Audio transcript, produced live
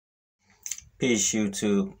Peace,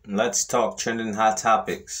 YouTube. Let's talk trending hot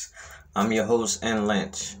topics. I'm your host,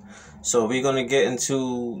 Cahreelynch. So we're gonna get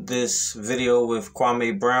into this video with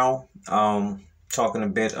Kwame Brown, talking a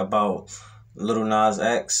bit about Lil Nas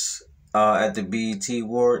X at the BET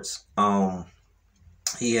Awards.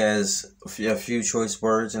 He has a few choice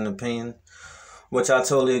words and opinion, which I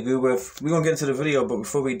totally agree with. We're gonna get into the video, but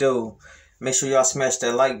before we do, make sure y'all smash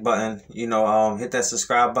that like button. Hit that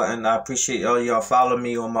subscribe button. I appreciate all y'all following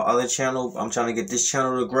me on my other channel. I'm trying to get this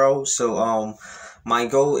channel to grow. So my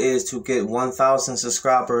goal is to get 1,000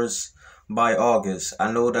 subscribers by August.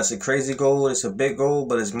 I know that's a crazy goal. It's a big goal,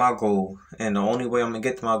 but it's my goal. And the only way I'm gonna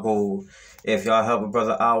get to my goal, if y'all help a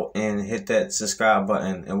brother out and hit that subscribe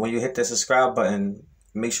button. And when you hit that subscribe button,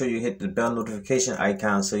 make sure you hit the bell notification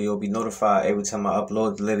icon so you'll be notified every time I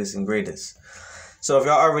upload the latest and greatest. So if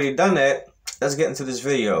y'all already done that, let's get into this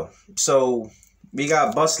video. So we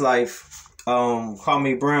got Bust Life,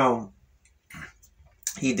 Kwame Brown.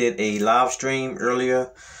 He did a live stream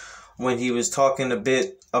earlier when he was talking a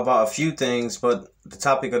bit about a few things, but the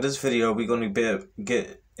topic of this video, we're going to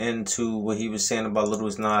get into what he was saying about Lil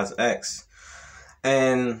Nas X.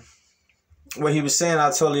 And what he was saying,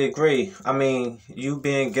 I totally agree. I mean, you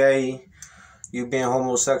being gay, you being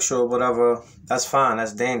homosexual, whatever, that's fine,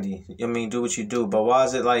 that's dandy. I mean, do what you do. But why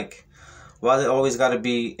is it always got to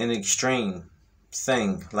be an extreme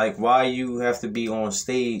thing? Like, why you have to be on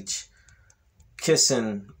stage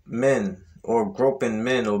kissing men or groping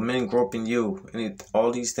men or men groping you and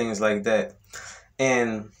all these things like that?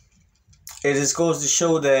 And it just goes to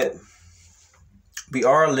show that we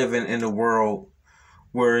are living in a world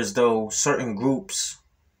where as though certain groups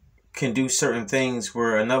can do certain things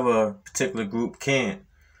where another particular group can't.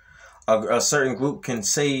 A certain group can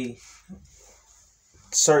say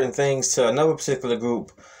certain things to another particular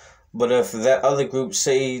group, but if that other group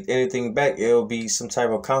say anything back, it'll be some type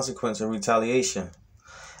of consequence or retaliation.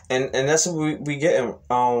 And that's what we getting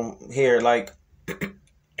here. Like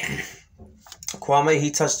Kwame,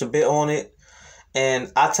 he touched a bit on it,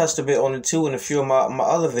 and I touched a bit on it too in a few of my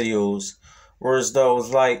other videos, whereas though it's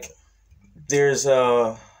like there's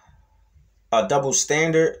a double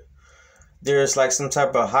standard. There's like some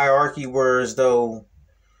type of hierarchy, whereas though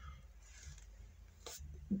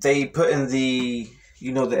they putting the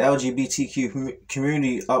LGBTQ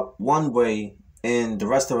community up one way, and the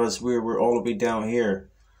rest of us we're all the way down here,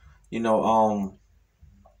 and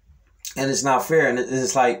it's not fair. And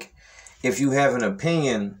it's like, if you have an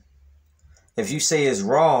opinion, if you say it's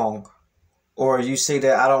wrong, or you say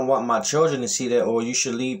that I don't want my children to see that, or you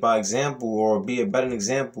should lead by example or be a better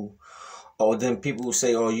example, or then people will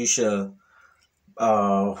say, oh, you should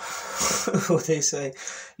what they say,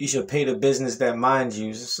 you should pay the business that minds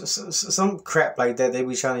you. Some crap like that. They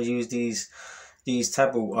be trying to use these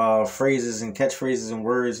type of phrases and catchphrases and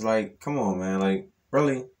words. Like, come on, man. Like,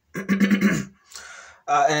 really?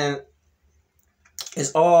 And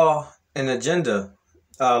it's all an agenda.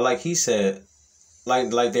 Like he said,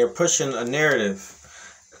 like they're pushing a narrative,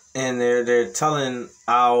 and they're telling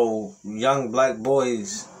our young black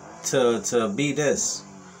boys to be this.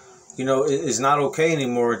 It's not okay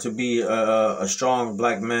anymore to be a strong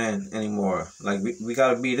black man anymore. Like, we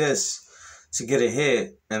got to be this to get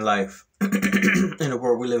ahead in life in the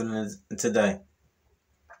world we live in today.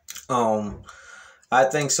 I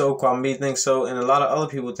think so. Kwame thinks so. And a lot of other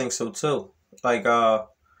people think so too. Like,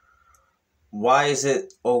 why is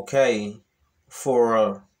it okay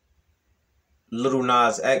for Lil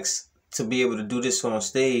Nas X to be able to do this on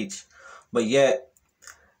stage, but yet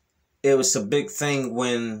it was a big thing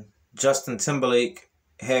when Justin Timberlake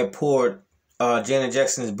had poured Janet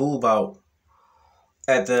Jackson's boob out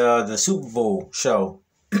at the Super Bowl show,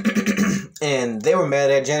 and they were mad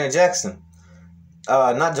at Janet Jackson,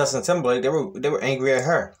 not Justin Timberlake. They were angry at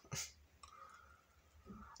her.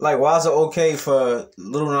 Like, why is it okay for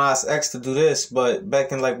Lil Nas X to do this, but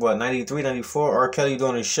back in like what, 93, 94, R. Kelly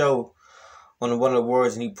doing a show on one of the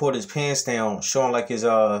awards, and he pulled his pants down, showing like his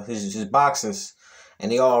boxers, and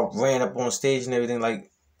they all ran up on stage and everything, like,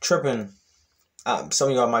 tripping. Some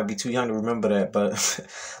of y'all might be too young to remember that, but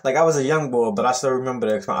like, I was a young boy, but I still remember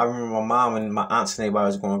that. I remember my mom and my aunts and everybody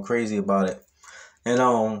was going crazy about it. And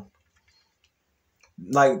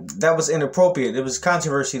like, that was inappropriate. It was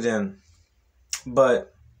controversy then,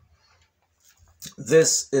 but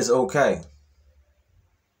this is okay.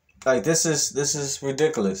 Like, this is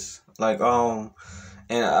ridiculous. Like, and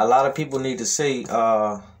a lot of people need to say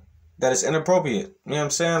that it's inappropriate. You know what I'm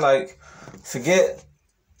saying? Like, forget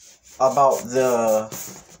about the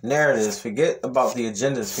narratives, forget about the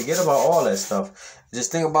agendas, forget about all that stuff.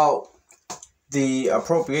 Just think about the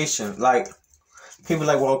appropriation. Like, People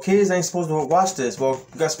like, well, kids ain't supposed to watch this. Well,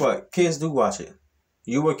 guess what? Kids do watch it.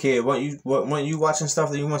 You were a kid. Weren't you watching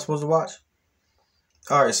stuff that you weren't supposed to watch?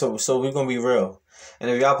 All right, so we're gonna be real. And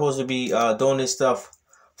if y'all supposed to be doing this stuff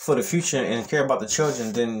for the future and care about the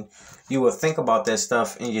children, then you will think about that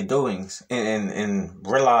stuff in your doings and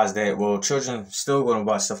realize that, well, children still gonna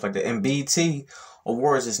watch stuff like that. And BET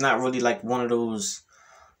Awards is not really like one of those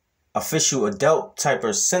official adult type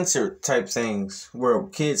or censored type things where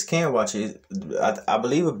kids can watch it. I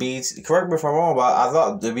believe a BET. Correct me if I'm wrong, but I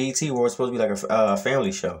thought the BET Awards was supposed to be like a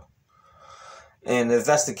family show. And if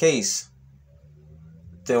that's the case,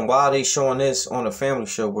 then why are they showing this on a family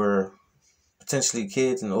show where potentially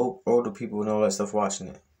kids and older people and all that stuff watching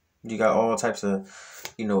it? You got all types of,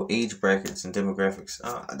 age brackets and demographics.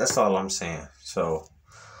 That's all I'm saying. So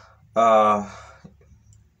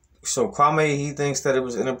Kwame, he thinks that it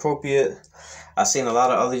was inappropriate. I've seen a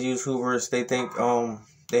lot of other YouTubers, they think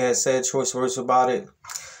they had said choice words about it.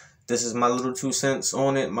 This is my little 2 cents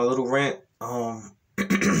on it, my little rant.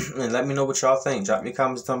 And let me know what y'all think. Drop your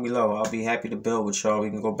comments down below. I'll be happy to build with y'all. We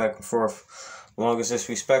can go back and forth. As long as it's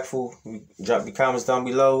respectful, drop your comments down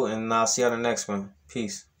below, and I'll see you on the next one.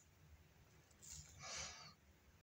 Peace.